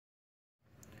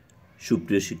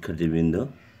সুপ্রিয় শিক্ষার্থীবৃন্দ,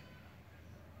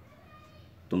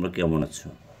 তোমরা কেমন আছো?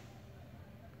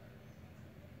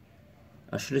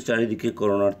 আসলে চারিদিকে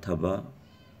করোনার থাবা,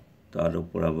 তার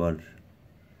উপর আবার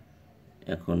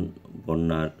এখন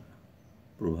বন্যার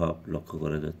প্রভাব লক্ষ্য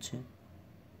করা যাচ্ছে।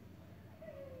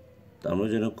 তা আমরা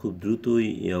যেন খুব দ্রুতই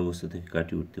এই অবস্থা থেকে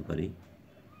কাটিয়ে উঠতে পারি,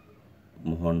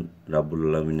 মহান রাব্বুল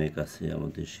আলামিনের কাছে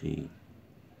আমাদের সেই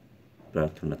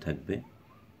প্রার্থনা থাকবে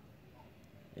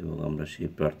এবং আমরা সেই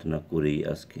প্রার্থনা করেই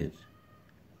আজকের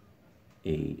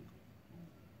এই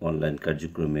অনলাইন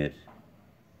কার্যক্রমের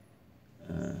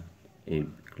এই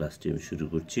ক্লাসটি আমি শুরু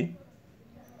করছি।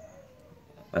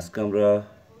 আজকে আমরা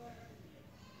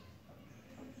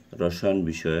রসায়ন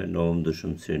বিষয়ে নবম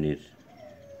দশম শ্রেণীর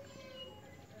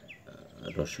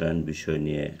রসায়ন বিষয়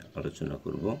নিয়ে আলোচনা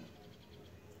করব।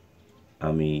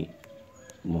 আমি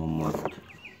মোহাম্মদ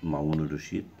মামুনুর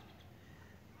রশিদ,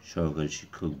 সহকারী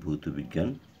শিক্ষক ভৌত বিজ্ঞান,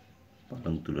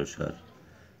 পালংতুলাসার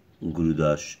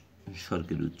গুরুদাস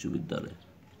সরকারি উচ্চ বিদ্যালয়।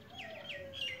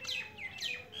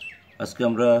 আজকে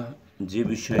আমরা যে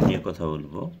বিষয় নিয়ে কথা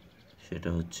বলবো সেটা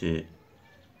হচ্ছে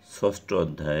ষষ্ঠ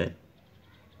অধ্যায়ে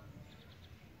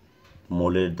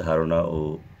মোলের ধারণা ও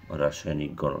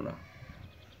রাসায়নিক গণনা।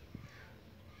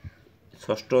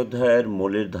 ষষ্ঠ অধ্যায়ের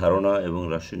মোলের ধারণা এবং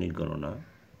রাসায়নিক গণনা,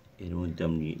 এর মধ্যে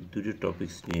আমি দুটো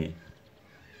টপিকস নিয়ে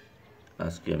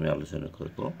আজকে আমি আলোচনা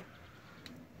করব।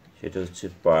 সেটা হচ্ছে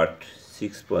পার্ট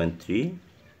 6.3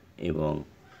 এবং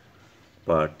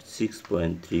পার্ট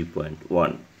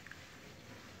 6.3.1।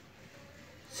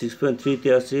 6.3-তে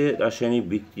আছে রাসায়নিক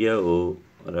বিক্রিয়া ও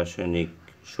রাসায়নিক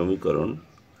সমীকরণ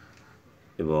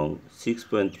এবং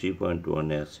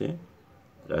 6.3.1-এ আছে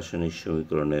রাসায়নিক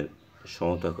সমীকরণের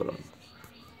সমতাকরণ।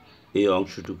 এই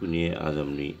অংশটুকু নিয়ে আজ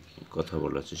আমি কথা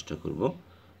বলার চেষ্টা করব।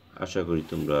 আশা করি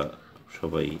তোমরা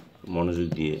সবাই মনোযোগ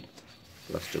দিয়ে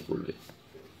ক্লাসটা করবে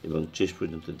এবং শেষ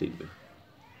পর্যন্ত দেখবে।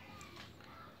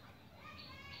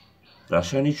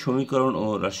 রাসায়নিক সমীকরণ ও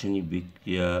রাসায়নিক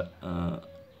বিক্রিয়া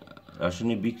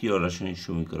ও রাসায়নিক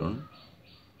সমীকরণ,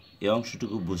 এই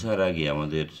অংশটুকু বোঝার আগে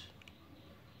আমাদের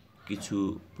কিছু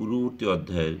পূর্ববর্তী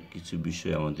অধ্যায়ের কিছু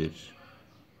বিষয় আমাদের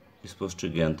স্পষ্ট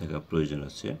জ্ঞান থাকা প্রয়োজন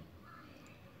আছে।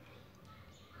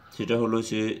 সেটা হলো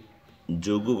যে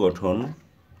যৌগ গঠন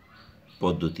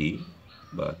পদ্ধতি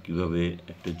বা কিভাবে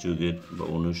একটা যৌগের বা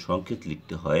অণুর সংকেত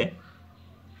লিখতে হয়,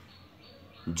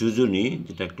 যোজনী,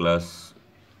 যেটা ক্লাস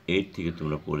 8 থেকে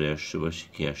তোমরা পড়ে আসছো বা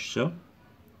শিখে আসছো,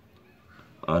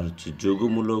 আর হচ্ছে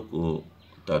যৌগমূলক ও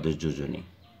তাদের যোজনী।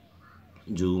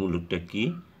 যৌগমূলকটা কি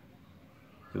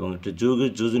এবং একটা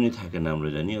যৌগের যোজনী থাকে না আমরা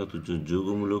জানি, অথচ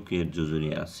যৌগমূলকের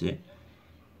যোজনী আছে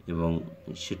এবং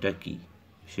সেটা কি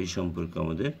সেই সম্পর্কে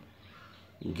আমাদের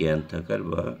জ্ঞান থাকার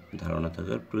বা ধারণা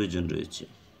থাকার প্রয়োজন রয়েছে।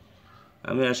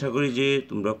 আমি আশা করি যে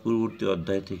তোমরা পূর্ববর্তী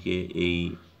অধ্যায় থেকে এই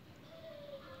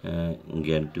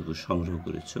জ্ঞানটুকু সংগ্রহ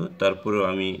করেছো। তারপরেও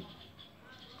আমি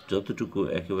যতটুকু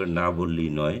একেবারে না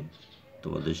বললেই নয়,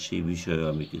 তোমাদের সেই বিষয়ে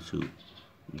আমি কিছু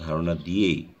ধারণা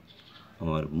দিয়েই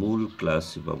আমার মূল ক্লাস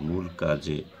বা মূল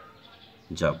কাজে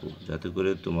যাব, যাতে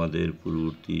করে তোমাদের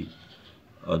পূর্ববর্তী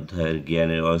অধ্যায়ের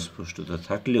জ্ঞানের অস্পষ্টতা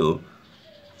থাকলেও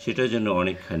সেটা যেন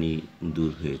অনেকখানি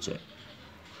দূর হয়ে যায়।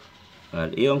 আর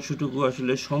এই অংশটুকু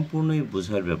আসলে সম্পূর্ণই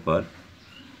বোঝার ব্যাপার।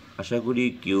 আশা করি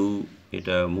কেউ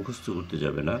এটা মুখস্থ করতে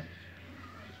যাবে না।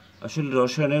 আসলে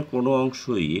রসায়নের কোনো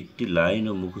অংশই একটি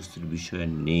লাইনও মুখস্থের বিষয়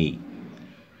নেই,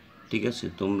 ঠিক আছে?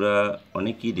 তোমরা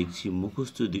অনেকেই দেখছি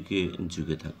মুখস্থ দিকে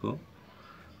ঝুঁকে থাকো,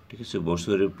 ঠিক আছে?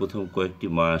 বছরের প্রথম কয়েকটি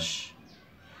মাস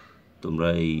তোমরা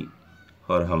এই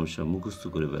হরহামেশা মুখস্থ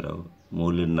করে বেড়াও।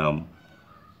 মৌলের নাম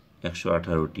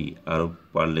 118টি, আরও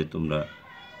পারলে তোমরা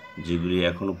যেগুলি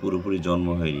এখনও পুরোপুরি জন্ম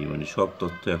হয়নি, মানে সব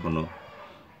তথ্য এখনও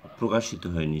প্রকাশিত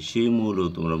হয়নি, সেই মৌলও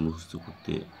তোমরা মুখস্থ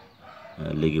করতে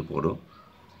লেগে পড়ো।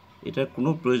 এটার কোনো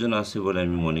প্রয়োজন আছে বলে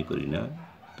আমি মনে করি না।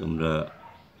 তোমরা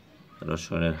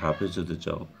রসায়নের হাফেজ হতে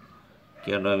চাও,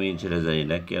 কেন আমি সেটা জানি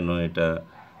না। কেন এটা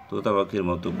তোতা পাখির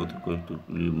মতো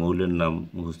কতগুলি মৌলের নাম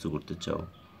মুখস্থ করতে চাও,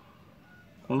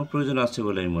 কোনো প্রয়োজন আছে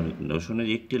বলে আমি মনে করি না। রসায়নের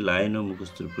একটি লাইনও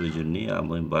মুখস্থের প্রয়োজন নেই।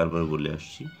 আমি বারবার বলে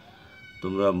আসছি,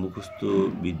 তোমরা মুখস্থ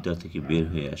বিদ্যা থেকে বের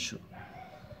হয়ে আসো।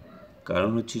 কারণ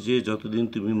হচ্ছে যে যতদিন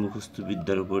তুমি মুখস্থ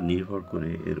বিদ্যার উপর নির্ভর করে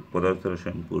এর পদার্থ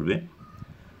রসায়ন পড়বে,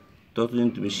 ততদিন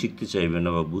তুমি শিখতে চাইবে না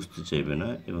বা বুঝতে চাইবে না,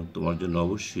 এবং তোমার জন্য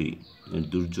অবশ্যই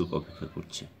দুর্যোগ অপেক্ষা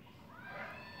করছে।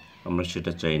 আমরা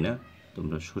সেটা চাই না।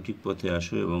 তোমরা সঠিক পথে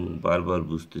আসো এবং বারবার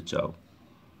বুঝতে চাও।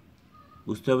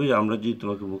 বুঝতে হবে যে আমরা যদি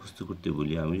তোমাকে মুখস্থ করতে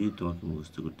বলি, আমি যদি তোমাকে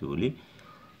মুখস্থ করতে বলি,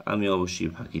 আমি অবশ্যই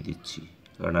ফাঁকি দিচ্ছি,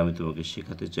 কারণ আমি তোমাকে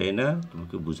শেখাতে চাই না।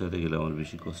 তোমাকে বোঝাতে গেলে আমার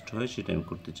বেশি কষ্ট হয়, সেটা আমি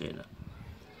করতে চাই না।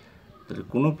 তাহলে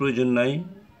কোনো প্রয়োজন নাই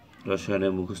রসায়নে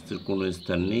মুখস্থের কোনো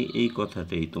স্থান নেই, এই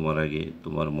কথাটাই তোমার আগে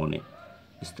তোমার মনে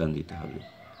স্থান দিতে হবে।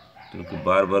 তোমাকে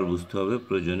বারবার বুঝতে হবে,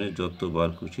 প্রয়োজনে যতবার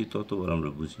খুশি ততবার আমরা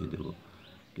বুঝিয়ে দেব,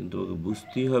 কিন্তু তোমাকে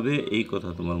বুঝতেই হবে, এই কথা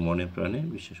তোমার মনে প্রাণে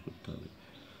বিশ্বাস করতে হবে।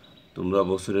 তোমরা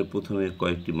বছরের প্রথমে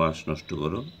কয়েকটি মাস নষ্ট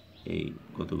করো এই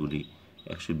কতগুলি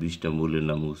 120টা মৌলের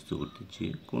নাম মুখস্থ করতে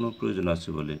চেয়ে, কোনো প্রয়োজন আছে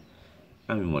বলে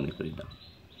আমি মনে করি না।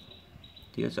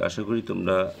 ঠিক আছে, আশা করি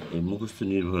তোমরা এই মুখস্থ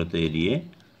নির্ভরতা এড়িয়ে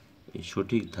এই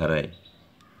সঠিক ধারায়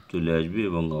চলে আসবে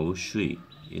এবং অবশ্যই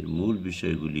এর মূল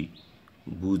বিষয়গুলি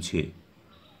বুঝে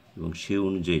এবং সে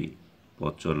অনুযায়ী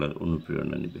পথ চলার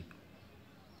অনুপ্রেরণা নেবে।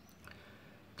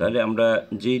 তাহলে আমরা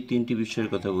যেই 3টি বিষয়ের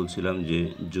কথা বলছিলাম, যে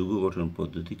যৌগ গঠন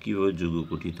পদ্ধতি, কীভাবে যৌগ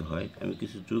গঠিত হয়, আমি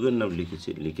কিছু যৌগের নাম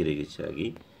লিখে রেখেছি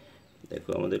আগেই। দেখো,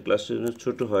 আমাদের ক্লাসটা যেন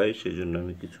ছোটো হয় সেই জন্য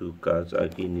আমি কিছু কাজ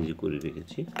আগেই নিজে করে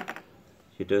রেখেছি।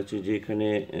 সেটা হচ্ছে যে এখানে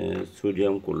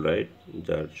সোডিয়াম ক্লোরাইড,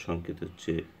 যার সংকেত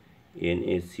হচ্ছে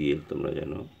NaCl, তোমরা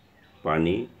জানো,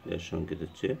 পানি, যার সংকেত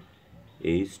হচ্ছে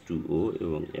H2O,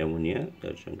 এবং অ্যামোনিয়া,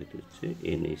 যার সংকেত হচ্ছে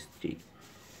NH3।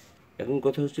 এখন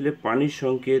কথা হচ্ছিল পানির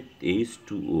সংকেত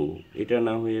H2O, এটা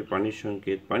না হয়ে পানির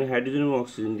সংকেত, পানি হাইড্রোজেন এবং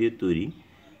অক্সিজেন দিয়ে তৈরি,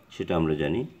 সেটা আমরা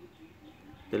জানি।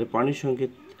 তাহলে পানির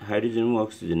সংকেত হাইড্রোজেন এবং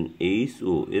অক্সিজেন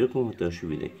HO এরকম হতে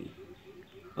অসুবিধা কী?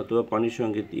 অথবা পানির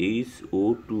সংকেত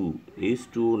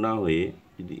H2O না হয়ে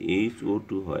যদি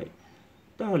HO2 হয়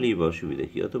তাহলেই বা অসুবিধা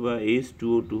কী? অথবা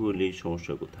H2O2 হলেই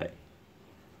সমস্যা কোথায়?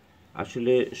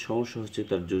 আসলে সমস্যা হচ্ছে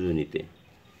তার যোজনীতে।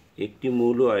 একটি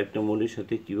মৌল আরেকটা মৌলের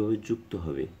সাথে কীভাবে যুক্ত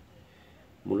হবে,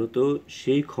 মূলত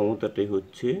সেই ক্ষমতাটাই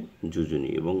হচ্ছে যোজনী,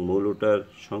 এবং মৌলটার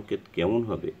সংকেত কেমন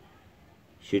হবে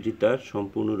সেটি তার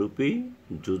সম্পূর্ণরূপেই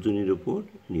যোজনীর উপর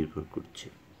নির্ভর করছে।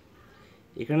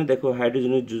 এখানে দেখো,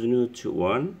 হাইড্রোজেনের যোজনী হচ্ছে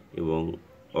 1 এবং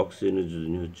অক্সিজেনের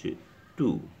যোজনী হচ্ছে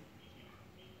 2।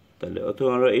 তাহলে অথবা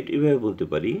আমরা এভাবে বলতে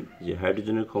পারি যে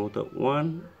হাইড্রোজেনের ক্ষমতা 1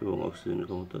 এবং অক্সিজেনের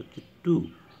ক্ষমতা হচ্ছে 2।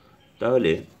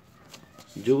 তাহলে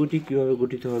যৌগটি কীভাবে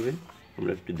গঠিত হবে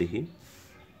আমরা একটু দেখি।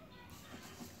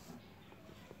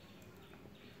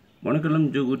 মনে করলাম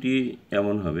যৌগটি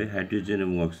এমন হবে, হাইড্রোজেন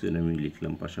এবং অক্সিজেন আমি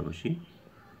লিখলাম পাশাপাশি,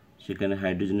 সেখানে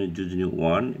হাইড্রোজেনের যোজনী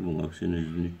 1 এবং অক্সিজেনের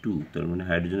যোজনী 2, তার মানে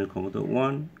হাইড্রোজেনের ক্ষমতা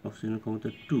 1, অক্সিজেনের ক্ষমতা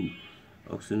 2,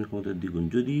 অক্সিজেনের ক্ষমতা দ্বিগুণ।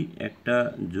 যদি একটা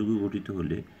যৌগ গঠিত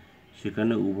হলে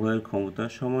সেখানে উভয়ের ক্ষমতা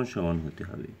সমান সমান হতে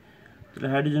হবে। তাহলে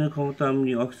হাইড্রোজেনের ক্ষমতা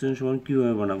আমি অক্সিজেন সমান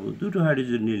কীভাবে বানাবো? দুটো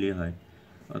হাইড্রোজেন নিলেই হয়,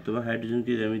 অথবা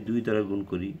হাইড্রোজেনকে আমি 2 দ্বারা গুণ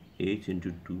করি,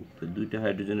 H×2, তো দুইটা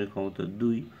হাইড্রোজেনের ক্ষমতা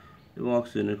 2 এবং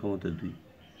অক্সিজেনের ক্ষমতা 2।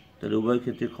 তাহলে উভয়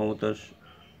ক্ষেত্রে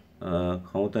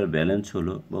ক্ষমতার ব্যালেন্স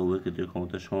হলো, বা উভয় ক্ষেত্রে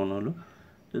ক্ষমতা সমান হলো।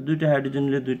 তো দুইটা হাইড্রোজেন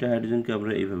নিলে দুইটা হাইড্রোজেনকে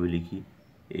আমরা এইভাবে লিখি,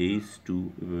 H2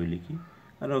 এভাবে লিখি,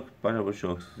 আর পাশাপাশি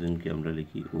অক্সিজেনকে আমরা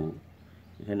লিখি O।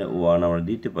 এখানে 1 আমরা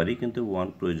দিতে পারি, কিন্তু 1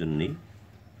 প্রয়োজন নেই,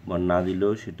 বা না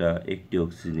দিলেও সেটা একটি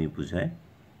অক্সিজেনই বোঝায়।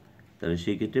 তাহলে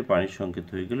সেই ক্ষেত্রে পানির সংকেত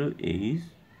হয়ে গেল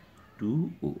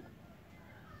H2O।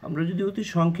 আমরা যদি অতি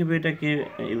সংক্ষেপে এটাকে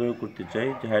এভাবে করতে চাই,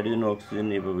 যে হাইড্রোজেন অক্সিজেন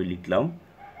এভাবে লিখলাম,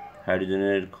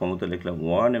 হাইড্রোজেনের ক্ষমতা লিখলাম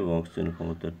 1 এবং অক্সিজেনের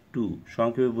ক্ষমতা 2।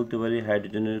 সংক্ষেপে বলতে পারি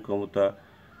হাইড্রোজেনের ক্ষমতা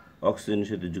অক্সিজেনের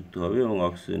সাথে যুক্ত হবে এবং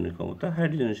অক্সিজেনের ক্ষমতা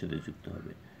হাইড্রোজেনের সাথে যুক্ত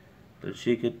হবে। তো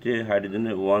সেই ক্ষেত্রে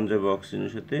হাইড্রোজেনের 1 যাবে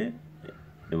অক্সিজেনের সাথে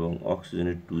এবং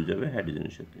অক্সিজেনের 2 যাবে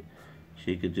হাইড্রোজেনের সাথে।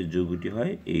 সেই ক্ষেত্রে যৌগটি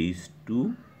হয়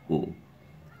H2O।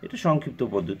 এটা সংক্ষিপ্ত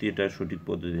পদ্ধতি, এটা সঠিক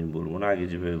পদ্ধতি আমি বলবো না, আগে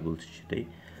যেভাবে বলছি সেটাই।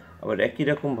 আবার একই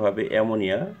রকমভাবে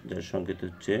অ্যামোনিয়া, যার সংকেত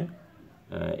হচ্ছে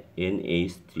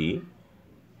NH3,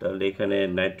 তাহলে এখানে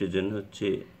নাইট্রোজেন হচ্ছে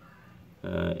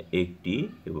একটি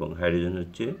এবং হাইড্রোজেন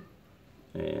হচ্ছে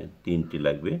 3টি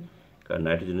লাগবে, কারণ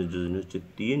নাইট্রোজেনের যোজনী হচ্ছে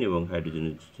 3 এবং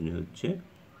হাইড্রোজেনের যোজনী হচ্ছে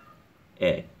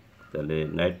 1। তাহলে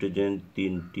নাইট্রোজেন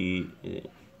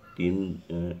 3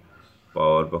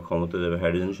 পাওয়ার বা ক্ষমতা যাবে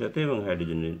হাইড্রোজেনের সাথে, এবং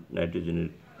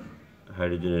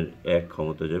হাইড্রোজেনের 1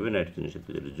 ক্ষমতা যাবে নাইট্রোজেনের সাথে,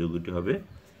 যেটা যৌগটি হবে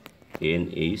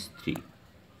NH3।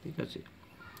 ঠিক আছে,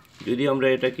 যদি আমরা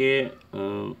এটাকে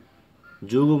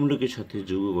যৌগমূলকের সাথে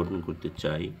যৌগ গঠন করতে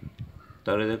চাই,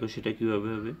 তাহলে দেখো সেটা কীভাবে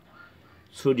হবে।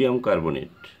 সোডিয়াম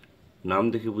কার্বনেট, নাম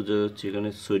দেখে বোঝা যাচ্ছে এখানে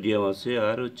সোডিয়াম আছে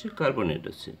আর হচ্ছে কার্বনেট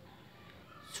আছে।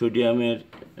 সোডিয়ামের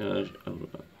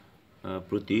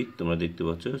প্রতীক তোমরা দেখতে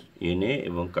পাচ্ছ Na,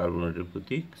 এবং কার্বনেটের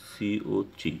প্রতীক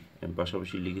CO3, আমি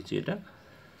পাশাপাশি লিখেছি এটা।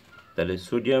 তাহলে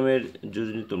সোডিয়ামের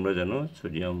যোজনী তোমরা জানো,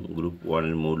 সোডিয়াম গ্রুপ 1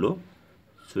 এর মৌল,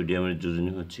 সোডিয়ামের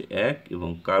যোজনী হচ্ছে 1 এবং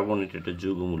কার্বনেট একটা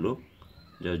যৌগমূলক,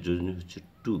 যার যোজনী হচ্ছে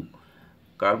 2।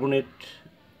 কার্বনেট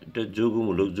এটা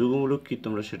যৌগমূলক কি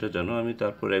তোমরা সেটা জানো, আমি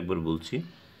তারপর একবার বলছি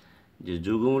যে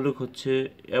যৌগমূলক হচ্ছে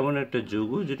এমন একটা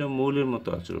যৌগ যেটা মৌলের মতো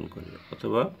আচরণ করে,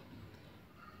 অথবা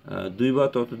 2 বা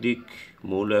ততোধিক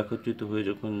মৌল একত্রিত হয়ে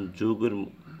যখন যৌগের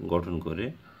গঠন করে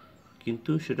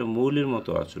কিন্তু সেটা মৌলের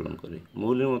মতো আচরণ করে।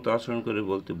 মৌলের মতো আচরণ করে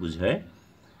বলতে বোঝায়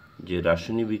যে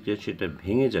রাসায়নিক বিক্রিয়া সেটা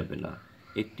ভেঙে যাবে না,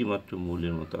 একটি মাত্র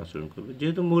মৌলের মতো আচরণ করবে।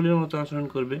 যেহেতু মৌলের মতো আচরণ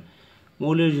করবে,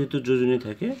 মৌলের যেহেতু যোজনী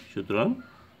থাকে, সুতরাং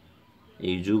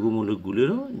এই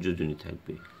যৌগমূলকগুলিরও যোজনী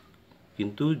থাকবে,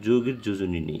 কিন্তু যৌগের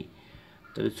যোজনী নেই।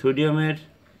 তাহলে সোডিয়ামের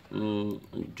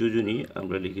যোজনী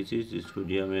আমরা লিখেছি যে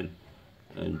সোডিয়ামের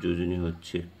যোজনী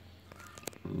হচ্ছে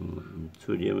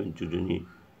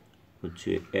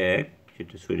এক,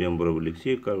 সেটা সোডিয়াম বরাবর লিখছি,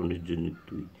 কার্বনের যোজনী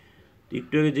 2।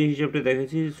 একটু আগে যে হিসাবটা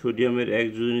দেখাচ্ছি, সোডিয়ামের 1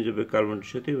 যোজনী যাবে কার্বনের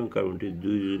সাথে এবং কার্বনটির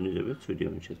 2 যোজনী যাবে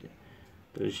সোডিয়ামের সাথে।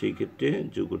 তাহলে সেই ক্ষেত্রে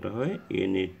যৌগটা হয়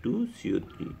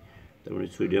Na2CO3। তার মানে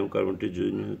সোডিয়াম কার্বনটির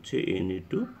যোজনী হচ্ছে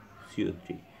Na2CO3।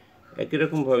 একই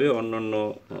রকমভাবে অন্যান্য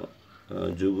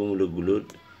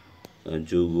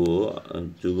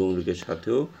যৌগমূলকের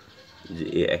সাথেও যে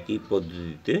একই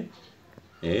পদ্ধতিতে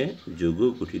যৌগ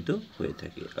গঠিত হয়ে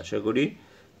থাকে। আশা করি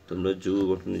তোমরা যৌগ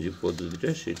গঠনের যে পদ্ধতিটা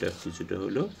সেটা কিছুটা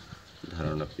হলেও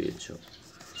ধারণা পেয়েছ।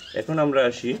 এখন আমরা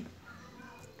আসি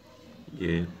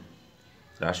যে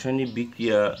রাসায়নিক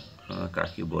বিক্রিয়া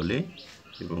কাকে বলে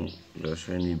এবং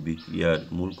রাসায়নিক বিক্রিয়ার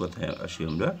মূল কথায় আসি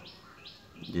আমরা,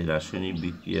 যে রাসায়নিক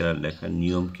বিক্রিয়া লেখার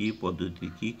নিয়ম কী, পদ্ধতি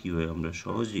কী, কীভাবে আমরা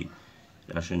সহজেই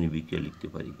রাসায়নিক বিক্রিয়া লিখতে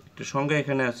পারি। একটা সংজ্ঞা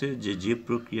এখানে আছে যে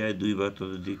প্রক্রিয়ায় 2 বা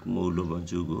ততোধিক মৌল বা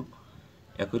যৌগ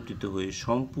একত্রিত হয়ে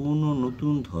সম্পূর্ণ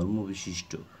নতুন ধর্ম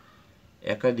বিশিষ্ট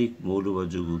একাধিক মৌল বা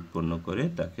যৌগ উৎপন্ন করে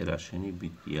তাকে রাসায়নিক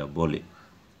বিক্রিয়া বলে।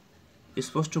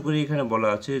 স্পষ্ট করে এখানে বলা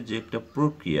আছে যে একটা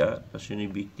প্রক্রিয়া, রাসায়নিক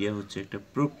বিক্রিয়া হচ্ছে একটা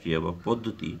প্রক্রিয়া বা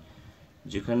পদ্ধতি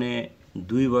যেখানে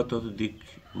 2 বা ততোধিক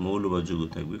মৌল বা যৌগ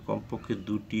থাকবে, কমপক্ষে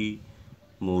 2টি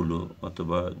মৌল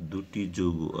অথবা 2টি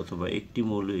যৌগ অথবা একটি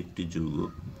মৌল একটি যৌগ।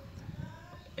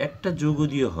 একটা যৌগ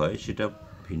দিয়ে হয় সেটা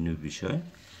ভিন্ন বিষয়,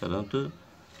 সাধারণত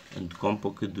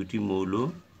কমপক্ষে 2টি মৌল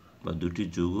বা 2টি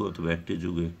যৌগ অথবা একটি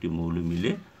যৌগ একটি মৌল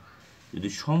মিলে যদি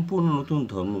সম্পূর্ণ নতুন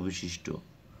ধর্ম বিশিষ্ট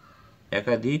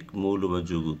একাধিক মৌল বা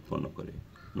যৌগ উৎপন্ন করে।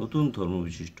 নতুন ধর্ম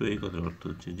বিশিষ্ট এই কথার অর্থ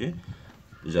হচ্ছে যে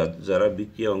যারা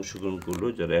বিক্রিয়া অংশগ্রহণ করলো,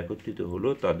 যারা একত্রিত হলো,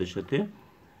 তাদের সাথে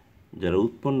যারা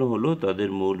উৎপন্ন হলো তাদের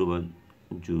মৌল বা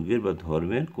যৌগের বা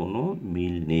ধর্মের কোনো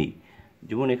মিল নেই।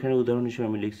 যেমন এখানে উদাহরণ হিসেবে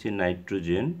আমি লিখছি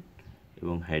নাইট্রোজেন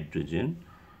এবং হাইড্রোজেন।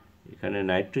 এখানে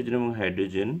নাইট্রোজেন এবং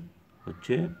হাইড্রোজেন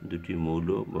হচ্ছে 2টি মৌল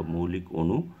বা মৌলিক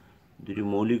অণু। 2টি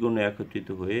মৌলিক অণু একত্রিত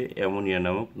হয়ে অ্যামোনিয়া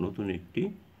নামক নতুন একটি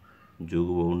যৌগ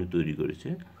বা অণু তৈরি করেছে।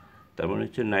 তার মানে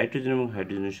হচ্ছে নাইট্রোজেন এবং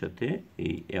হাইড্রোজেনের সাথে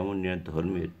এই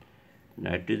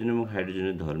নাইট্রোজেন এবং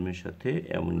হাইড্রোজেনের ধর্মের সাথে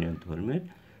অ্যামোনিয়ার ধর্মের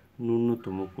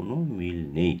ন্যূনতম কোনো মিল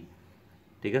নেই।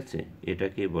 ঠিক আছে,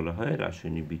 এটাকে বলা হয়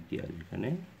রাসায়নিক বিক্রিয়া। যেখানে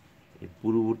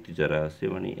পূর্ববর্তী যারা আছে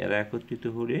মানে এরা একত্রিত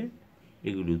হলে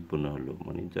এগুলি উৎপন্ন হলো,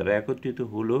 মানে যারা একত্রিত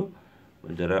হলো,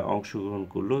 যারা অংশগ্রহণ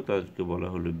করলো তাদেরকে বলা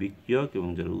হলো বিক্রিয়ক এবং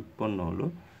যারা উৎপন্ন হলো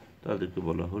তাদেরকে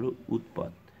বলা হলো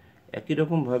উৎপাদ। একই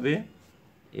রকমভাবে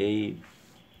এই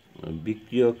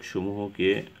বিক্রিয়ক সমূহকে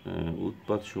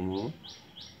উৎপাদ সমূহ,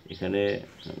 এখানে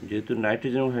যেহেতু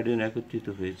নাইট্রোজেন এবং হাইড্রোজেন একত্রিত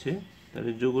হয়েছে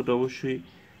তাহলে যৌগটা অবশ্যই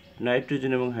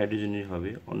নাইট্রোজেন এবং হাইড্রোজেনের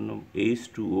হবে, অন্য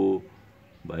H2O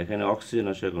বা এখানে অক্সিজেন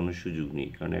আসার কোনো সুযোগ নেই।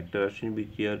 কারণ একটা রাসায়নিক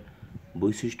বিক্রিয়ার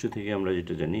বৈশিষ্ট্য থেকে আমরা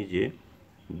যেটা জানি যে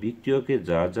বিক্রিয়কে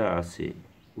যা যা আছে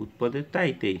উৎপাদে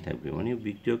তাই থাকবে, মানে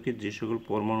বিক্রিয়কের যে সকল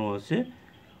পরমাণু আছে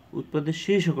উৎপাদে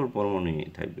সেই সকল পরমাণুই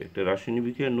থাকবে। একটা রাসায়নিক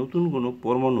বিক্রিয়ার নতুন কোনো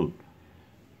পরমাণুর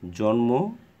জন্ম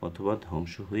অথবা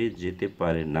ধ্বংস হয়ে যেতে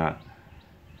পারে না।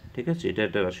 ঠিক আছে, এটা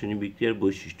একটা রাসায়নিক বিক্রিয়ার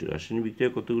বৈশিষ্ট্য। রাসায়নিক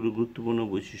বিক্রিয়ার কতগুলো গুরুত্বপূর্ণ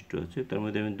বৈশিষ্ট্য আছে, তার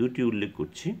মধ্যে আমি 2টি উল্লেখ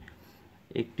করছি।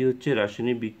 একটি হচ্ছে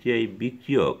রাসায়নিক বিক্রিয়ায়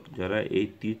বিক্রিয়ক যারা এই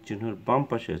তীর চিহ্নের বাম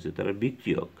পাশে আছে তারা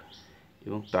বিক্রিয়ক,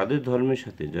 এবং তাদের ধর্মের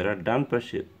সাথে যারা ডান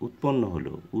পাশে উৎপন্ন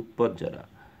হলো উৎপাদ যারা,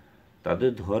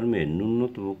 তাদের ধর্মের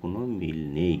ন্যূনতম কোনো মিল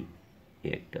নেই।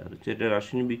 একটা হচ্ছে এটা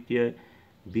রাসায়নিক বিক্রিয়ায়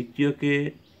বিক্রিয়কে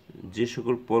যে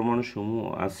সকল পরমাণু সমূহ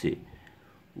আছে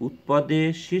উৎপাদে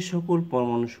সে সকল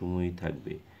পরমাণু সমূহই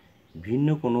থাকবে, ভিন্ন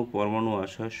কোনো পরমাণু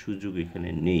আসার সুযোগ এখানে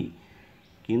নেই।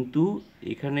 কিন্তু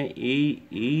এখানে এই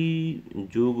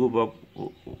যৌগ বা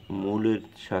মৌলের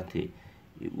সাথে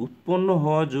উৎপন্ন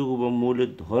হওয়া যৌগ বা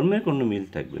মৌলের ধর্মের কোনো মিল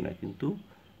থাকবে না, কিন্তু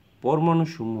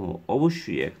পরমাণুসমূহ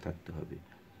অবশ্যই এক থাকতে হবে,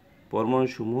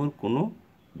 পরমাণুসমূহের কোনো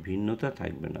ভিন্নতা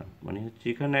থাকবে না। মানে হচ্ছে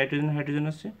এখানে নাইট্রোজেন হাইড্রোজেন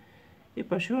আছে, এ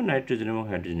পাশেও নাইট্রোজেন এবং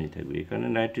হাইড্রোজেনই থাকবে, এখানে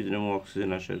নাইট্রোজেন এবং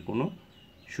অক্সিজেন আসার কোনো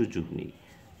সুযোগ নেই।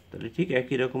 তাহলে ঠিক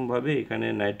একই রকমভাবে এখানে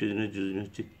নাইট্রোজেনের যোজনী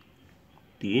হচ্ছে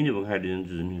 3 এবং হাইড্রোজেনের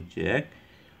যোজনী হচ্ছে 1।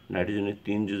 নাইট্রোজেনের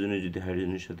 3 যোজনী যদি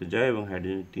হাইড্রোজেনের সাথে যায় এবং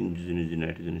হাইড্রোজেনের 3 যোজনী যদি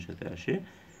নাইট্রোজেনের সাথে আসে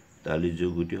তাহলে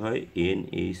যৌগটি হয়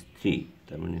NH3।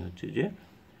 তার মানে হচ্ছে যে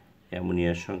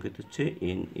অ্যামোনিয়ার সংকেত হচ্ছে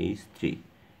NH3।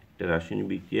 একটা রাসায়নিক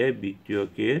বিক্রিয়ায়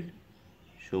বিক্রিয়কের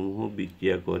সমূহ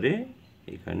বিক্রিয়া করে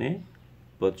এখানে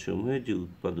উৎপাদসমূহে যে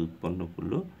উৎপাদ উৎপন্ন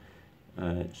করলো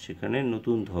সেখানে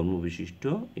নতুন ধর্ম বিশিষ্ট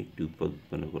একটি উৎপাদ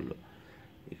উৎপন্ন করলো।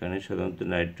 এখানে সাধারণত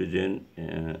নাইট্রোজেন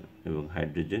এবং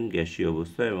হাইড্রোজেন গ্যাসীয়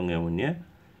অবস্থা এবং অ্যামোনিয়া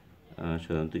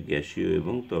সাধারণত গ্যাসীয়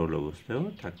এবং তরল অবস্থায়ও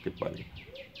থাকতে পারে।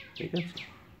 ঠিক আছে,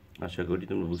 আশা করি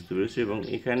তোমরা বুঝতে পেরেছো। এবং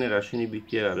এখানে রাসায়নিক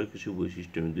বিক্রিয়ার আরও কিছু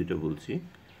বৈশিষ্ট্য আমি দুইটা বলছি।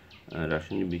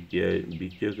 রাসায়নিক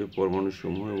বিক্রিয়কের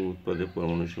পরমাণুসমূহ এবং উৎপাদের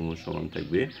পরমাণুসমূহ সমান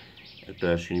থাকবে। একটা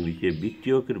রাসায়নিক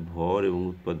বিক্রিয়কের ভর এবং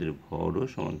উৎপাদের ভরও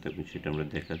সমান থাকবে, সেটা আমরা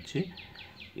দেখাচ্ছি।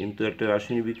 কিন্তু একটা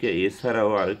রাসায়নিক বিক্রিয়া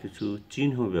এছাড়াও আরও কিছু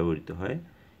চিহ্ন ব্যবহৃত হয়,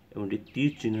 এমনটি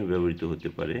তীর চিহ্ন ব্যবহৃত হতে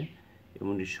পারে,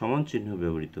 এমনটি সমান চিহ্ন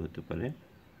ব্যবহৃত হতে পারে,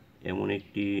 এমন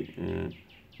একটি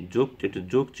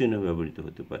যোগ চিহ্ন ব্যবহৃত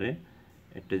হতে পারে,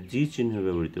 একটা জি চিহ্ন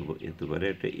ব্যবহৃত হতে পারে,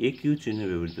 একটা এ কিউ চিহ্ন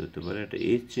ব্যবহৃত হতে পারে, একটা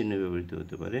এইচ চিহ্ন ব্যবহৃত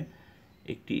হতে পারে,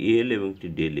 একটি এল এবং একটি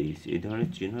ডেল এইচ, এই ধরনের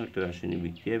চিহ্ন একটা রাসায়নিক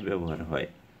বিক্রিয়ায় ব্যবহার হয়।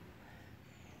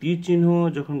 তীর চিহ্ন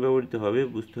যখন ব্যবহৃত হবে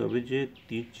বুঝতে হবে যে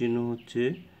তীর চিহ্ন হচ্ছে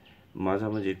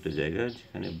মাঝামাঝি একটা জায়গা,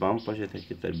 যেখানে বাম পাশে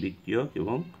থাকে তার বিক্রিয়ক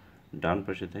এবং ডান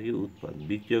পাশে থাকে উৎপাদ।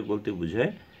 বিক্রিয়ক বলতে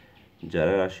বোঝায়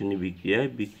যারা রাসায়নিক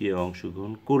বিক্রিয়ায়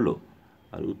অংশগ্রহণ করলো,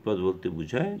 আর উৎপাদ বলতে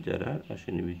বোঝায় যারা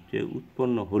রাসায়নিক বিক্রিয়ায়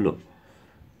উৎপন্ন হলো।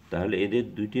 তাহলে এদের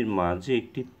দুইটির মাঝে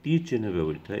একটি তীর চিহ্ন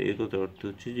ব্যবহৃত হয়। এর কথা অর্থ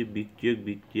হচ্ছে যে বিক্রিয়ক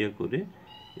বিক্রিয়া করে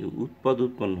উৎপাদ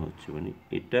উৎপন্ন হচ্ছে, মানে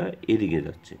এটা এদিকে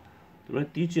যাচ্ছে। তোমরা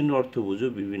তীর চিহ্ন অর্থ বুঝো,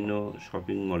 বিভিন্ন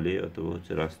শপিং মলে অথবা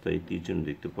হচ্ছে রাস্তায় তীর চিহ্ন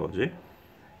দেখতে পাওয়া যায়।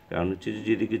 কারণ হচ্ছে যে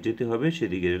যেদিকে যেতে হবে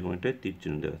সেদিকে এরকম একটা তীর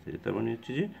চিহ্ন দেওয়া থাকে। তার মানে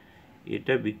হচ্ছে যে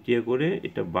এটা বিক্রিয়া করে,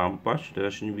 এটা বাম পাশ, এটা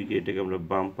রাসায়নিক বিক্রিয়া, এটাকে আমরা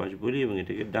বাম পাশ বলি এবং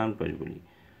এটাকে ডান পাশ বলি।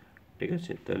 ঠিক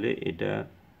আছে, তাহলে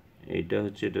এটা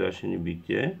হচ্ছে এটা রাসায়নিক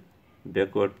বিক্রিয়ায়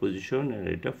ব্যাকওয়ার্ড পজিশন, আর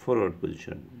এটা ফরওয়ার্ড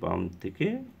পজিশন, বাম থেকে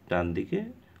ডান দিকে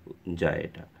যায়।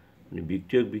 এটা মানে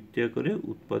বিক্রিয়ক বিক্রিয়া করে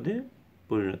উৎপাদে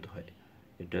পরিণত হয়।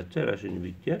 এটা হচ্ছে রাসায়নিক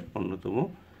বিক্রিয়ার অন্যতম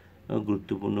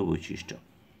গুরুত্বপূর্ণ বৈশিষ্ট্য।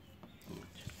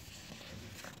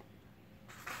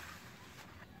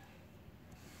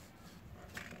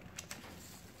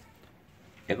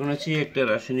 এখন আছে একটা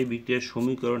রাসায়নিক বিক্রিয়ার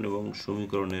সমীকরণ এবং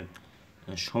সমীকরণের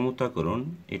সমতাকরণ,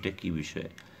 এটা কি বিষয়।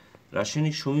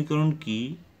 রাসায়নিক সমীকরণ কি,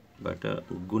 বা একটা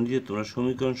গণিতে তোমরা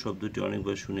সমীকরণ শব্দটি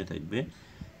অনেকবার শুনে থাকবে,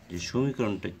 যে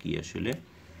সমীকরণটা কি আসলে।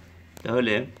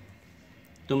 তাহলে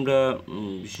তোমরা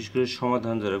বিশেষ করে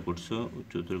সমাধান যারা করছো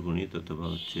উচ্চতর গণিত অথবা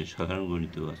হচ্ছে সাধারণ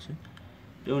গণিতেও আছে,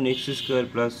 যেমন x²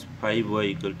 + 5y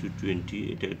 = 20,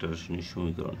 এটা একটা রাসায়নিক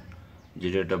সমীকরণ,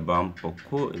 যেটা একটা বাম পক্ষ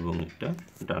এবং একটা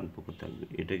ডান পক্ষ থাকবে।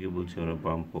 এটাকে বলছি আমরা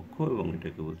বাম পক্ষ এবং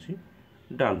এটাকে বলছি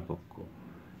ডান পক্ষ।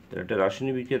 তো একটা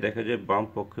রাসায়নিক বিক্রিয়া দেখা যায় বাম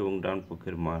পক্ষ এবং ডান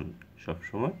পক্ষের মান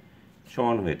সবসময়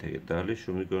সমান হয়ে থাকে, তাহলে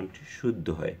সমীকরণটি শুদ্ধ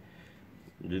হয়।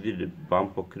 যদি বাম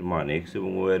পক্ষের মান x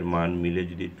এবং y এর মান মিলে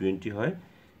যদি 20 হয়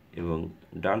এবং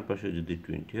ডান পাশে যদি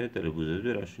 20 হয়, তাহলে বোঝা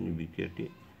যাবে রাসায়নিক বিক্রিয়াটি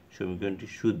সমীকরণটি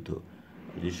শুদ্ধ।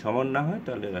 যদি সমান না হয়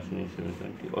তাহলে রাসায়নিক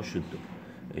সমীকরণটি অশুদ্ধ,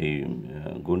 এই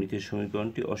গণিতের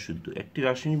সমীকরণটি অশুদ্ধ। একটি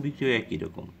রাসায়নিক বিক্রিয়া একই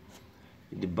রকম,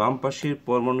 যদি বাম পাশের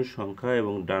পরমাণুর সংখ্যা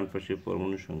এবং ডান পাশের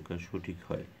পরমাণুর সংখ্যা সঠিক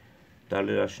হয়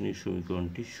তাহলে রাসায়নিক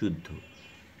সমীকরণটি শুদ্ধ,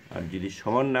 আর যদি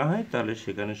সমান না হয় তাহলে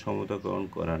সেখানে সমতাকরণ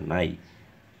করা নাই।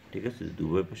 ঠিক আছে, দুই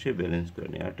পাশে ব্যালেন্স করে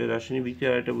নেই। একটা রাসায়নিক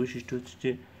বিক্রিয়ার একটা বৈশিষ্ট্য হচ্ছে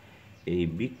যে এই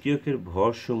বিক্রিয়কের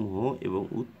ভরসমূহ এবং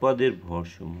উৎপাদের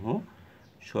ভরসমূহ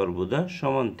সর্বদা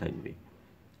সমান থাকবে।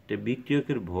 এটা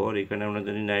বিক্রিয়কের ভর, এখানে আমরা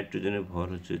জানি নাইট্রোজেনের ভর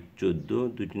হচ্ছে 14,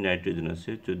 দুইটি নাইট্রোজেন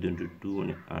আছে, 14 × 2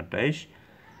 মানে 28,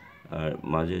 আর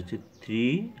মাঝে হচ্ছে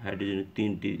 3, হাইড্রোজেনের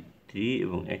 3টি 3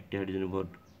 এবং একটি হাইড্রোজেনের ভর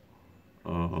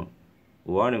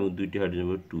 1 এবং দুইটি হাইড্রোজেনের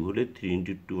ভর 2 হলে 3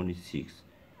 × 2 মানে 6,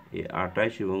 এই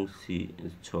 28 এবং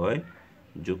 6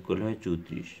 যোগ করলে হয়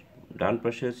 34। ডান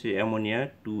পাশে আছে অ্যামোনিয়া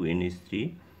 2NH3,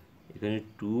 এখানে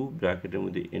 2 ব্র্যাকেটের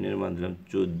মধ্যে n এর মান দিলাম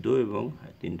 14 এবং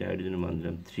 3টা হাইড্রোজেনের মান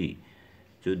দিলাম 3,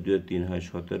 14 আর 3 হয়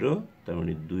 17, তার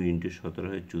মানে 2 × 17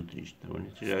 হয় 34। তার মানে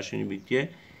হচ্ছে রাসায়নিক বিক্রিয়ায়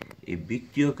এই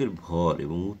বিক্রিয়কের ভর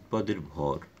এবং উৎপাদের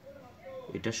ভর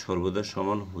এটা সর্বদা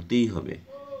সমান হতেই হবে।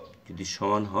 যদি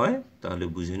সমান হয় তাহলে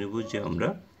বুঝে নেব যে আমরা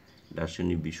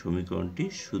রাসায়নিক সমীকরণটি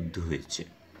শুদ্ধ হয়েছে।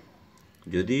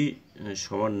 যদি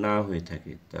সমান না হয়ে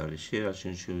থাকে তাহলে সে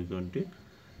রাসায়নিক সমীকরণটি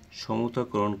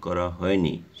সমতাকরণ করা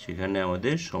হয়নি, সেখানে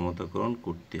আমাদের সমতাকরণ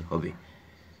করতে হবে।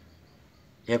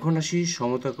 এখন আসি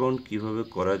সমতাকরণ কিভাবে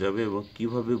করা যাবে এবং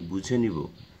কিভাবে বুঝে নিব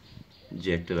যে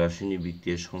একটা রাসায়নিক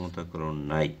বিক্রিয়ার সমতাকরণ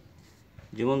নাই।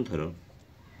 যেমন ধরো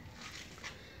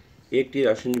একটি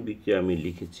রাসায়নিক বিক্রিয়া আমি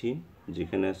লিখেছি,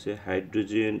 যেখানে আছে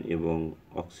হাইড্রোজেন এবং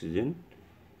অক্সিজেন,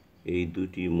 এই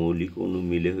দুটি মৌলিক অণু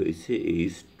মিলে হয়েছে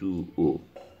H2O,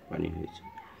 পানি হয়েছে।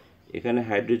 এখানে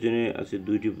হাইড্রোজেনে আছে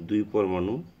দুই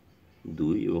পরমাণু 2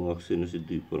 এবং অক্সিজেন আছে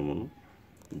 2 পরমাণু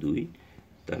 2,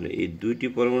 তাহলে এই দুইটি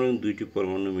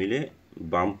পরমাণু মিলে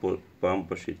বাম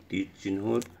পাশে তীর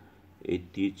চিহ্নর এই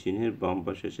তীর চিহ্নের বাম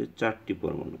পাশে আছে 4টি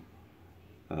পরমাণু,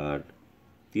 আর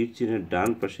তীর চিহ্নের ডান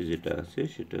পাশে যেটা আছে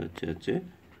সেটা হচ্ছে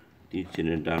তীর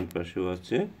চিহ্নের ডান পাশেও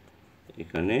আছে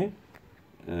এখানে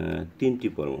 3টি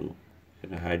পরমাণু।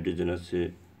 এখানে হাইড্রোজেন আছে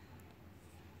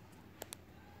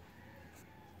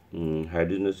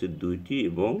 2টি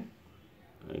এবং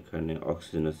এখানে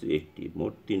অক্সিজেন আছে 1টি,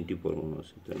 মোট 3টি পরমাণু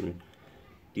আছে। তার মানে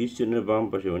তীর চিহ্নের বাম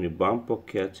পাশে মানে বাম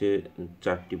পক্ষে আছে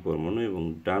 4টি পরমাণু এবং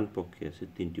ডান পক্ষে আছে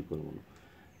 3টি পরমাণু।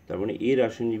 তার মানে এই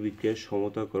রাসায়নিক বিক্রিয়ার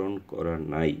সমতাকরণ করা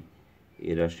নাই।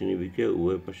 এই রাসায়নিক বিক্রিয়া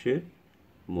উভয় পাশে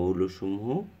মৌলসমূহ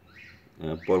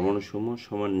পরমাণুসমূহ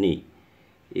সমান নেই।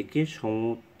 একে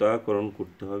সমতাকরণ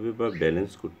করতে হবে বা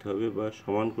ব্যালেন্স করতে হবে বা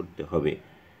সমান করতে হবে,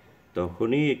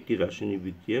 তখনই একটি রাসায়নিক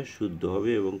বিক্রিয়া শুদ্ধ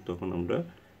হবে এবং তখন আমরা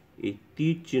এই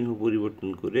তীর চিহ্ন পরিবর্তন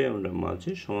করে আমরা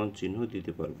মাঝে সমান চিহ্ন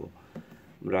দিতে পারবো।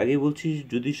 আমরা আগে বলছি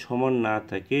যদি সমান না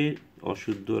থাকে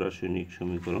অশুদ্ধ রাসায়নিক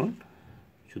সমীকরণ,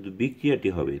 শুধু বিক্রিয়াটি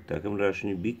হবে, তাকে আমরা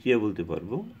রাসায়নিক বিক্রিয়া বলতে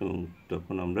পারবো এবং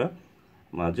তখন আমরা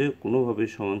মাঝে কোনোভাবে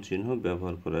সমান চিহ্ন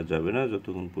ব্যবহার করা যাবে না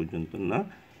যতক্ষণ পর্যন্ত না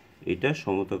এটা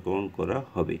সমতাকরণ করা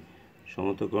হবে।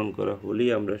 সমতাকরণ করা হলেই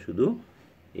আমরা শুধু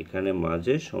এখানে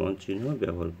মাঝে সমান চিহ্ন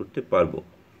ব্যবহার করতে পারবো।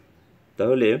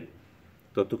 তাহলে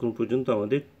ততক্ষণ পর্যন্ত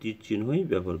আমাদের তীর চিহ্নই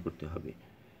ব্যবহার করতে হবে।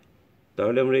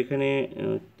 তাহলে আমরা এখানে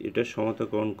এটা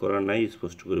সমতাকরণ করা নাই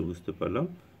স্পষ্ট করে বুঝতে পারলাম।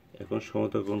 এখন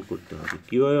সমতাকরণ করতে হবে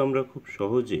কীভাবে আমরা খুব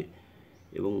সহজে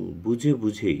এবং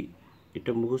বুঝেই,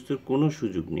 এটা মুখস্থের কোনো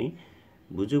সুযোগ নেই,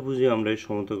 বুঝে আমরা এই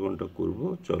সমতাকরণটা করব।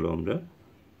 চলো আমরা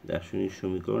রাসায়নিক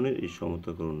সমীকরণের এই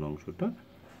সমতাকরণ অংশটা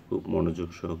খুব মনোযোগ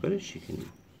সহকারে শিখে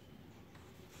নিই।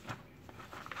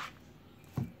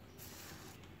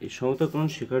 এই সমতাকরণ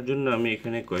শেখার জন্য আমি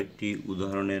এখানে কয়েকটি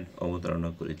উদাহরণের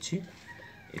অবতারণা করেছি।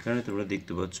 এখানে তোমরা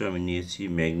দেখতে পাচ্ছ আমি নিয়েছি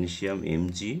ম্যাগনেসিয়াম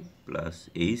Mg প্লাস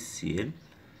HCl,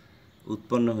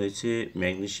 উৎপন্ন হয়েছে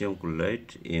ম্যাগনেসিয়াম ক্লোরাইড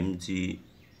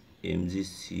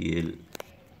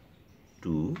MgCl2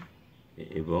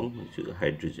 এবং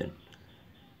হাইড্রোজেন।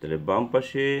 তাহলে বাম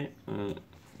পাশে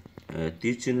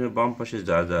তীর চিহ্নের বাম পাশে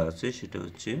যা আছে সেটা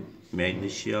হচ্ছে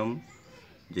ম্যাগনেসিয়াম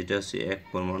যেটা আছে 1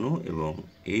 পরমাণু এবং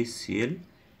HCl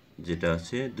যেটা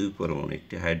আছে 2 পরমাণু,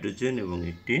 একটি হাইড্রোজেন এবং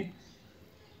একটি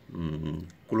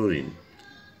ক্লোরিন।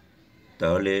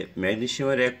 তাহলে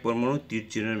ম্যাগনেসিয়ামের 1 পরমাণু, তীর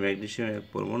চিহ্নের ম্যাগনেসিয়াম 1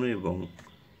 পরমাণু এবং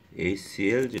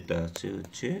HCl যেটা আছে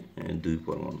হচ্ছে 2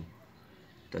 পরমাণু।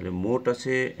 তাহলে মোট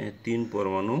আছে 3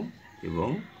 পরমাণু এবং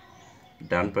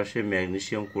ডান পাশে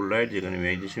ম্যাগনেসিয়াম ক্লোরাইড যেখানে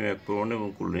ম্যাগনেসিয়াম 1 পরমাণু এবং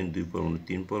ক্লোরিন 2 পরমাণু,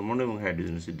 3 পরমাণু এবং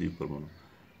হাইড্রোজেন আছে 2 পরমাণু,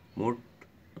 মোট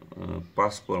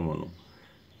 5 পরমাণু।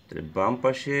 তাহলে বাম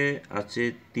পাশে আছে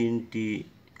 3টি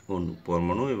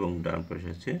পরমাণু এবং ডান পাশে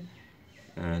আছে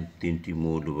 3টি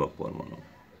মৌল বা পরমাণু।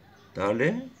 তাহলে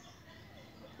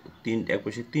এক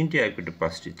পাশে 3টি এক পাশে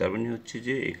 5টি, তার মানে হচ্ছে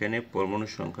যে এখানে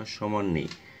পরমাণুর সংখ্যা সমান নেই।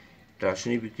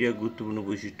 রাসায়নিক বিক্রিয়ার গুরুত্বপূর্ণ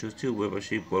বৈশিষ্ট্য হচ্ছে উভয়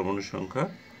পাশে পরমাণুর সংখ্যা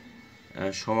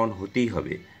সমান হতেই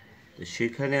হবে।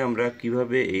 সেখানে আমরা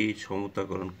কিভাবে এই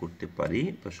সমতাকরণ করতে পারি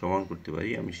বা সমান করতে পারি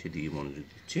আমি সেদিকে মনোযোগ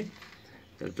দিচ্ছি।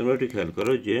 তাহলে তোমরা একটু খেয়াল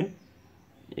করো যে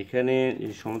এখানে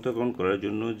সমতাকরণ করার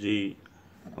জন্য যেই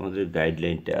আমাদের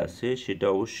গাইডলাইনটা আছে সেটা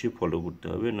অবশ্যই ফলো করতে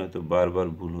হবে, নয়তো বারবার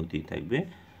ভুল হতেই থাকবে।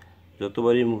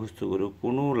 যতবারই মুখস্থ করো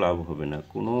কোনো লাভ হবে না,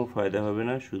 কোনো ফায়দা হবে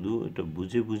না, শুধু এটা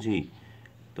বুঝেই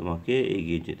তোমাকে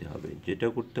এগিয়ে যেতে হবে। যেটা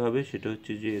করতে হবে সেটা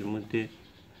হচ্ছে যে এর মধ্যে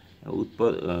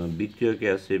বিক্রিয়কে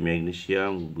আছে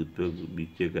ম্যাগনেসিয়াম,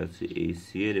 বিক্রিয়কে আছে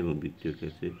HCl এবং বিক্রিয়কে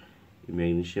আছে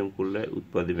ম্যাগনেসিয়াম ক্লোরাইড,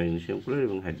 উৎপাদে ম্যাগনেসিয়াম ক্লোরাইড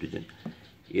এবং হাইড্রোজেন।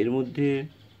 এর মধ্যে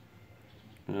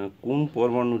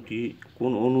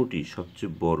কোন অণুটি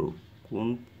সবচেয়ে বড়, কোন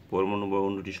পরমাণু বা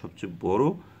অণুটি সবচেয়ে বড়,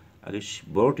 আগে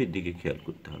বড়টির দিকে খেয়াল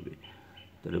করতে হবে।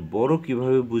 তাহলে বড়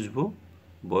কিভাবে বুঝবো?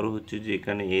 বড় হচ্ছে যে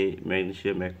এখানে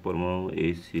ম্যাগনেসিয়াম 1 পরমাণু,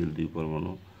 HCl 2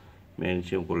 পরমাণু,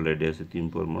 ম্যাগনেসিয়াম ক্লোরাইডে আছে 3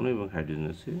 পরমাণু এবং হাইড্রোজেন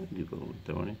আছে 2 পরমাণু।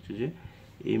 তার মানে হচ্ছে যে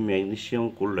এই ম্যাগনেসিয়াম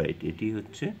ক্লোরাইড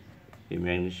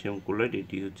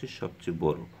এটি হচ্ছে সবচেয়ে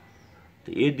বড়। তো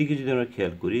এর দিকে যদি আমরা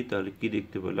খেয়াল করি তাহলে কি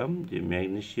দেখতে পেলাম যে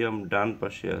ম্যাগনেসিয়াম ডান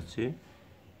পাশে আছে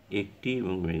 1টি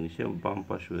এবং ম্যাগনেসিয়াম বাম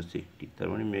পাশে আছে 1টি। তার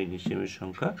মানে ম্যাগনেসিয়ামের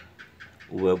সংখ্যা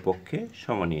উভয় পক্ষে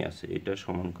সমানই আছে, এটা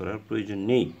সমান করার প্রয়োজন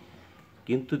নেই।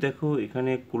 কিন্তু দেখো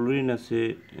এখানে ক্লোরিন আছে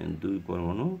 2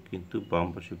 পরমাণু, কিন্তু বাম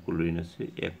পাশে ক্লোরিন আছে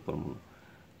 1 পরমাণু।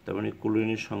 তার মানে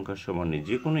ক্লোরিনের সংখ্যা সমান নেই।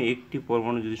 যে কোনো একটি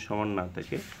পরমাণু যদি সমান না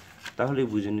থাকে তাহলে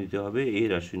বুঝে নিতে হবে এই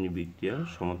রাসায়নিক বিক্রিয়া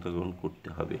সমতাকরণ করতে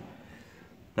হবে।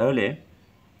 তাহলে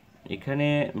এখানে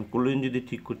ক্লোরিন যদি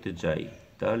ঠিক করতে যাই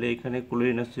তাহলে এখানে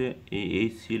ক্লোরিন আছে এই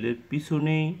HCl এর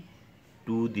পিছনেই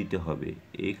 2 দিতে হবে,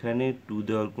 এখানে 2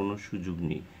 দেওয়ার কোনো সুযোগ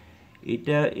নেই।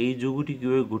 এই যৌগটি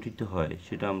কীভাবে গঠিত হয়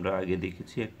সেটা আমরা আগে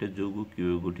দেখেছি। একটা যৌগ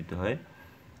কীভাবে গঠিত হয়,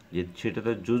 যে সেটা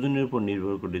তার যোজনের উপর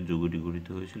নির্ভর করে যৌগটি গঠিত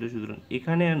হয়েছিল। সুতরাং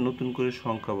এখানে আর নতুন করে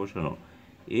সংখ্যা বসানো,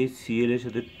 এই Cl এর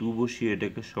সাথে 2 বসিয়ে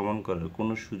এটাকে সমান করার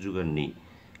কোনো সুযোগ আর নেই,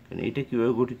 কারণ এটা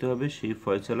কীভাবে গঠিত হবে সেই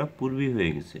ফয়সালা পূর্বেই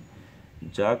হয়ে গেছে।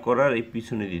 যা করার এই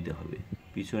পিছনে দিতে হবে,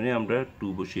 পিছনে আমরা 2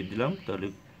 বসিয়ে দিলাম, তাহলে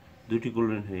দুটি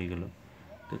ক্লোরিন হয়ে গেল।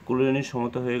 তো ক্লোরিনের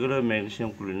সমতা হয়ে গেল,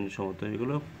 ম্যাগনেসিয়াম ক্লোরিনের সমতা হয়ে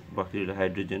গেল, বাকি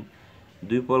হাইড্রোজেন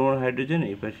 2 পরমাণু হাইড্রোজেন,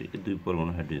 এই পাশে 2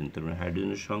 পরমাণু হাইড্রোজেন, তার মানে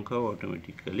হাইড্রোজেনের সংখ্যাও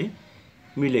অটোমেটিক্যালি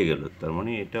মিলে গেল। তার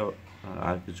মানে এটা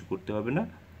আর কিছু করতে হবে না,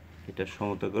 এটা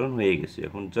সমতাকরণ হয়ে গেছে।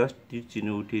 এখন জাস্ট তীর চিহ্ন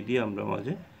উঠিয়ে দিয়ে আমরা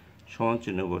মাঝে সমান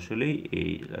চিহ্ন বসালেই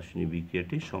এই রাসায়নিক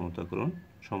বিক্রিয়াটি সমতাকরণ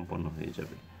সম্পন্ন হয়ে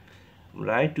যাবে।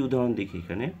 আমরা আরেকটি উদাহরণ দেখি।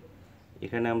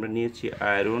 এখানে আমরা নিয়েছি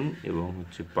আয়রন এবং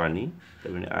পানি।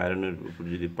 তার মানে আয়রনের উপর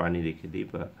যদি পানি রেখে দিই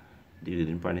বা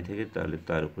দীর্ঘদিন পানি থাকে, তাহলে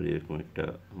তার উপরে এরকম একটা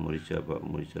মরিচা বা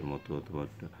মরিচার মতো অথবা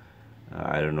একটা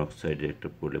আয়রন অক্সাইডের একটা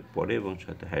প্রলেপ পড়ে এবং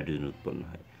সাথে হাইড্রোজেন উৎপন্ন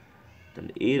হয়।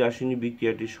 তাহলে এই রাসায়নিক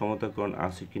বিক্রিয়াটির সমতাকরণ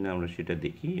আছে কিনা আমরা সেটা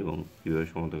দেখি এবং কীভাবে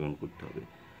সমতাকরণ করতে হবে।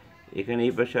 এখানে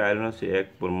এই পাশে আয়রন আছে 1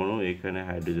 পরমাণু, এখানে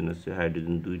হাইড্রোজেন আছে,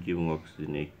 হাইড্রোজেন 2টি এবং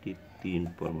অক্সিজেন 1টি, 3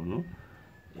 পরমাণু।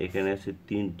 এখানে আছে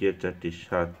 3টি আর 4টি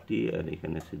 7টি, আর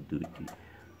এখানে আছে 2টি।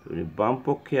 বাম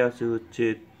পক্ষে আছে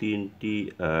 3টি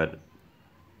আর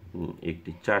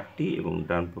 1টি 4টি, এবং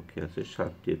ডান পক্ষে আছে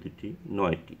 7টি আর 2টি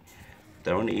 9টি।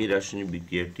 তার মানে এই রাসায়নিক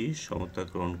বিক্রিয়াটি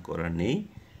সমতাকরণ করা নেই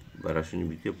বা রাসায়নিক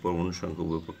বিক্রিয়া পরমাণু সংখ্যা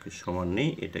উভয় পক্ষে সমান নেই,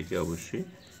 এটাকে অবশ্যই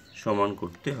সমান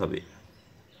করতে হবে।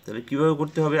 তাহলে কীভাবে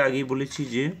করতে হবে আগেই বলেছি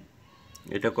যে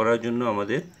এটা করার জন্য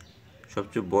আমাদের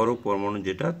সবচেয়ে বড় পরমাণু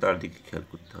যেটা তার দিকে খেয়াল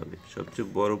করতে হবে। সবচেয়ে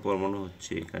বড় পরমাণু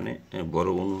এখানে, বড়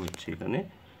অণু এখানে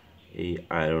এই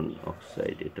আয়রন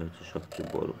অক্সাইড, এটা সবচেয়ে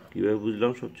বড়। কীভাবে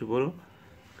বুঝলাম সবচেয়ে বড়?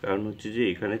 কারণ যে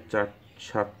এখানে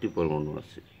 7টি পরমাণু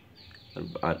আছে,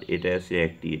 আর এটা আছে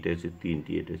 1টি, এটা আছে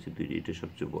 3টি, এটা আছে 2টি, এটা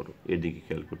সবচেয়ে বড়। এর দিকে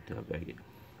খেয়াল করতে হবে আগে।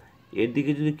 এর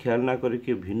দিকে যদি খেয়াল না করে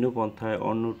কেউ ভিন্ন পন্থায়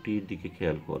অন্যটির দিকে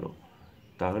খেয়াল করো,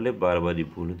 তাহলে বারবারই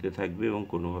ভুল হতে থাকবে এবং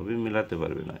কোনোভাবে মেলাতে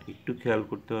পারবে না। একটু খেয়াল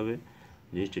করতে হবে,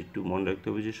 জিনিসটা একটু মনে রাখতে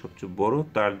হবে যে সবচেয়ে বড়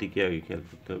তার দিকে আগে খেয়াল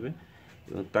করতে হবে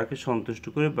এবং তাকে সন্তুষ্ট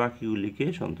করে বাকিগুলিকে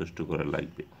সন্তুষ্ট করা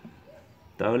লাগবে।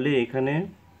 তাহলে এখানে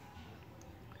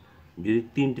যদি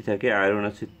 3টি থাকে, আয়রন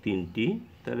আছে 3টি,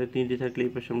 তাহলে 3টি থাকলে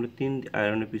এই পাশে আমরা 3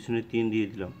 আয়রনের পিছনে 3 দিয়ে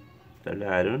দিলাম, তাহলে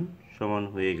আয়রন সমান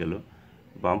হয়ে গেল।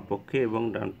 বাম পক্ষে এবং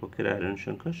ডান পক্ষের আয়রন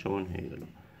সংখ্যা সমান হয়ে গেল।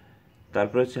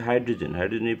 তারপর আছে হাইড্রোজেন।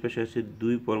 হাইড্রোজেন এই পাশে আছে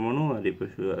 2 পরমাণু আর এই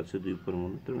পাশে আছে 2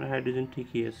 পরমাণু, তার মানে হাইড্রোজেন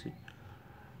ঠিকই আছে।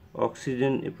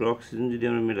 অক্সিজেন, এরপর অক্সিজেন যদি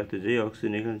আমরা মেলাতে যাই,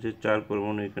 অক্সিজেন এখানে আছে 4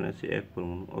 পরমাণু, এখানে আছে 1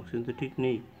 পরমাণু, অক্সিজেন তো ঠিক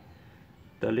নেই।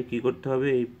 তাহলে কি করতে হবে?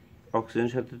 এই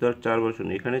অক্সিজেনের সাথে তো আর 4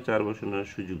 বসানো, এখানে 4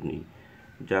 বসানোর সুযোগ নেই,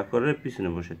 যা করার পিছনে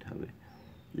বসাতে হবে।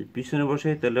 যদি পিছনে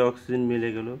বসাই তাহলে অক্সিজেন মিলে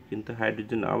গেল, কিন্তু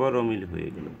হাইড্রোজেন আবার অমিল হয়ে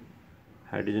গেল।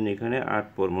 হাইড্রোজেন এখানে 8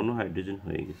 পরমাণু হাইড্রোজেন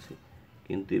হয়ে গেছে,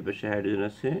 কিন্তু এই পাশে হাইড্রোজেন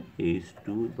আছে H2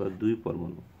 বা 2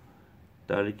 পরমাণু।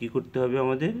 তাহলে কি করতে হবে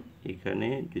আমাদের? এখানে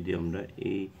যদি আমরা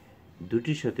এই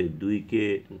দুটির সাথে 2কে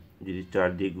যদি 4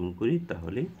 দিয়ে গুণ করি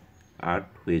তাহলে 8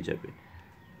 হয়ে যাবে।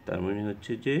 তার মানে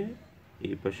যে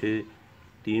এই পাশে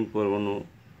 3 পরমাণু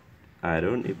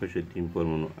আয়রন, এই পাশে 3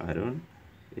 পরমাণু আয়রন,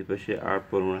 এই পাশে 8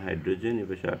 পরমাণু হাইড্রোজেন, এই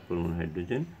পাশে 8 পরমাণু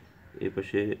হাইড্রোজেন, এই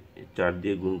পাশে 4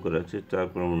 দিয়ে গুণ করা আছে 4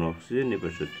 পরমাণু অক্সিজেন, এই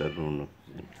পাশে 4 পরমাণু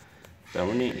অক্সিজেন। তার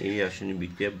মানে এই রাসায়নিক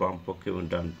বিক্রিয়া বাম পক্ষে এবং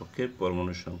ডান পক্ষের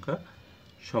পরমাণুর সংখ্যা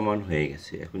সমান হয়ে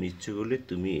গেছে। এখন ইচ্ছে করলে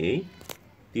তুমি এই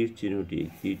তীর চিহ্নটি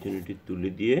তুলে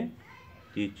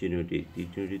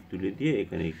দিয়ে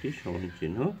এখানে একটি সমান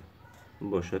চিহ্ন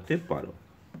বসাতে পারো,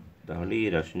 তাহলে এই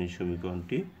রাসায়নিক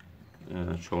সমীকরণটি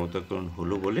সমতাকরণ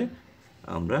হলো বলে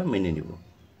আমরা মেনে নিব।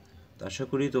 আশা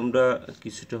করি তোমরা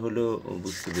কিছুটা হলেও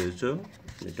বুঝতে পেরেছ।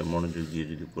 এটা মনোযোগ দিয়ে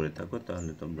যদি করে থাকো,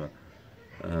 তাহলে তোমরা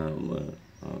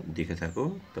দেখে থাকো,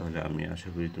 তাহলে আমি আশা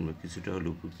করি তোমরা কিছুটা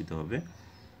হলেও উপকৃত হবে।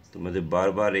 তোমাদের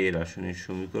বারবার এই রাসায়নিক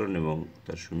সমীকরণ এবং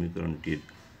তার সমীকরণটির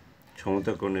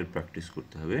সমতাকরণের প্র্যাকটিস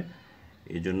করতে হবে।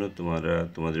 এই জন্য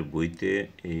তোমাদের বইতে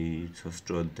এই 6ষ্ঠ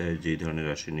অধ্যায়ে যে ধরনের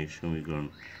রাসায়নিক সমীকরণ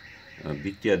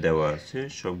বিক্রিয়া দেওয়া আছে,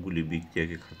 সবগুলি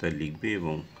বিক্রিয়াকে খাতায় লিখবে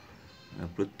এবং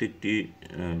প্রত্যেকটি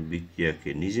বিক্রিয়াকে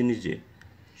নিজে নিজে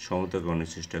সমতাকরণের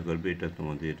চেষ্টা করবে। এটা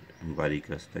তোমাদের বাড়ির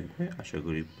কাজ থাকবে। আশা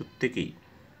করি প্রত্যেকেই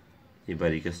এই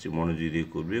বাড়ির কাজটি মনোযোগ দিয়ে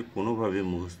করবে, কোনোভাবে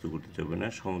মুখস্থ করতে যাবে না।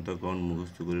 সমতাকরণ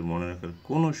মুখস্থ করে মনে রাখার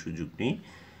কোনো সুযোগ নেই,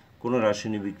 কোনো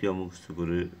রাসায়নিক বিক্রিয়া মুখস্থ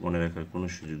করে মনে রাখার কোনো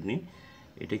সুযোগ নেই।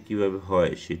 এটা কিভাবে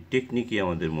হয় সেই টেকনিকই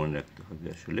আমাদের মনে রাখতে হবে।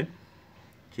 আসলে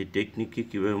সেই টেকনিককে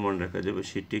কীভাবে মনে রাখা যাবে,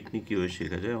 সেই টেকনিক কীভাবে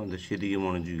শেখা যায়, আমাদের সেদিকে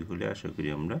মনোযোগী হলে আশা করি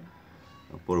আমরা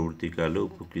পরবর্তীকালে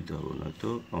উপকৃত হব। না তো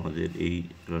আমাদের এই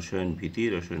রসায়ন ভীতি,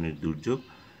 রসায়নের দুর্যোগ,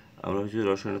 আমরা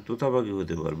রসায়নের তোতাপাখি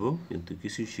হতে পারবো কিন্তু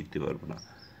কিছুই শিখতে পারবো না।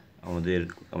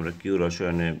 আমরা কেউ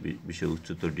রসায়নের বিষয়ে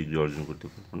উচ্চতর ডিগ্রি অর্জন করতে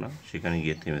পারবো না, সেখানে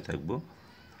গিয়ে থেমে থাকবো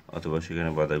অথবা সেখানে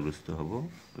বাধাগ্রস্ত হব।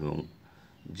 এবং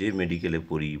যে মেডিকেলে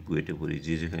পড়ি, বুয়েটে পড়ি,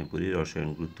 যেখানে পড়ি, রসায়ন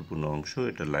গুরুত্বপূর্ণ অংশ,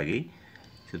 এটা লাগেই।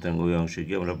 সুতরাং ওই অংশে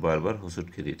গিয়ে আমরা বারবার হোঁচট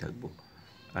খেতেই থাকবো।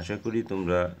 আশা করি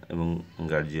তোমরা এবং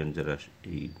গার্জিয়ান যারা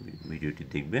এই ভিডিওটি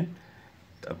দেখবেন,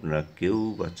 আপনারা কেউ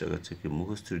বাচ্চা কাচ্চাকে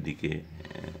মুখস্থের দিকে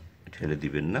ঠেলে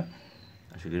দিবেন না।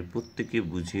 আশা করি প্রত্যেকে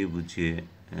বুঝিয়ে বুঝিয়ে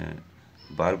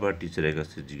বারবার টিচারের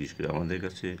কাছে জিজ্ঞেস করে।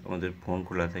 আমাদের ফোন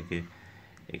খোলা থাকে,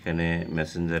 এখানে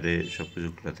মেসেঞ্জারে সব কিছু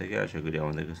খোলা থাকে। আশা করি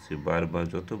আমাদের কাছে বারবার,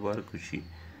 যতবার খুশি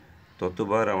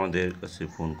ততবার আমাদের কাছে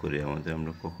ফোন করে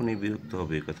আমরা কখনোই বিরক্ত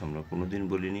হবে এই কথা আমরা কোনোদিন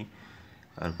বলিনি,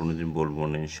 আর কোনোদিন বলবো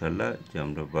না ইনশাল্লাহ। যে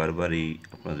আমরা বারবারই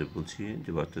আপনাদের বলছি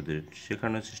যে বাচ্চাদের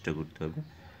শেখানোর চেষ্টা করতে হবে।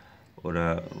 ওরা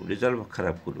রেজাল্ট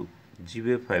খারাপ করুক,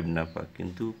 জিপিএ 5 না পাক,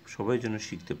 কিন্তু সবাই যেন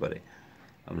শিখতে পারে।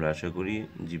 আমরা আশা করি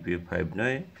জিপিএ 5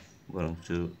 নয়, বরঞ্চ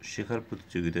শেখার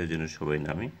প্রতিযোগিতায় যেন সবাই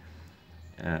নামে,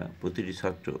 প্রতিটি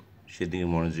ছাত্র সেদিকে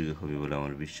মনোযোগী হবে বলে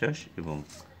আমার বিশ্বাস। এবং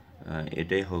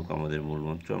এটাই হোক আমাদের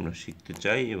মূলমন্ত্র। আমরা শিখতে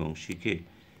চাই এবং শিখে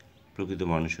প্রকৃত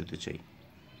মানুষ হতে চাই।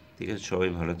 ঠিক আছে, সবাই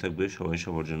ভালো থাকবে, সবাই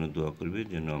সবার জন্য দোয়া করবে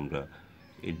যেন আমরা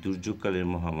এই দুর্যোগকালের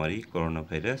মহামারী করোনা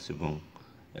ভাইরাস এবং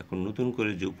এখন নতুন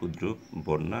করে যে উপদ্রব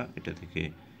বন্যা, এটা থেকে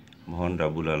মহান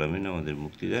রাব্বুল আলামিন আমাদের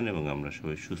মুক্তি দেন এবং আমরা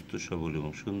সবাই সুস্থ সবল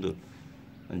এবং সুন্দর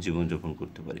জীবনযাপন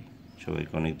করতে পারি।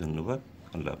 সবাইকে অনেক ধন্যবাদ।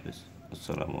 আল্লাহ হাফেজ।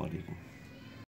 আসসালামু আলাইকুম।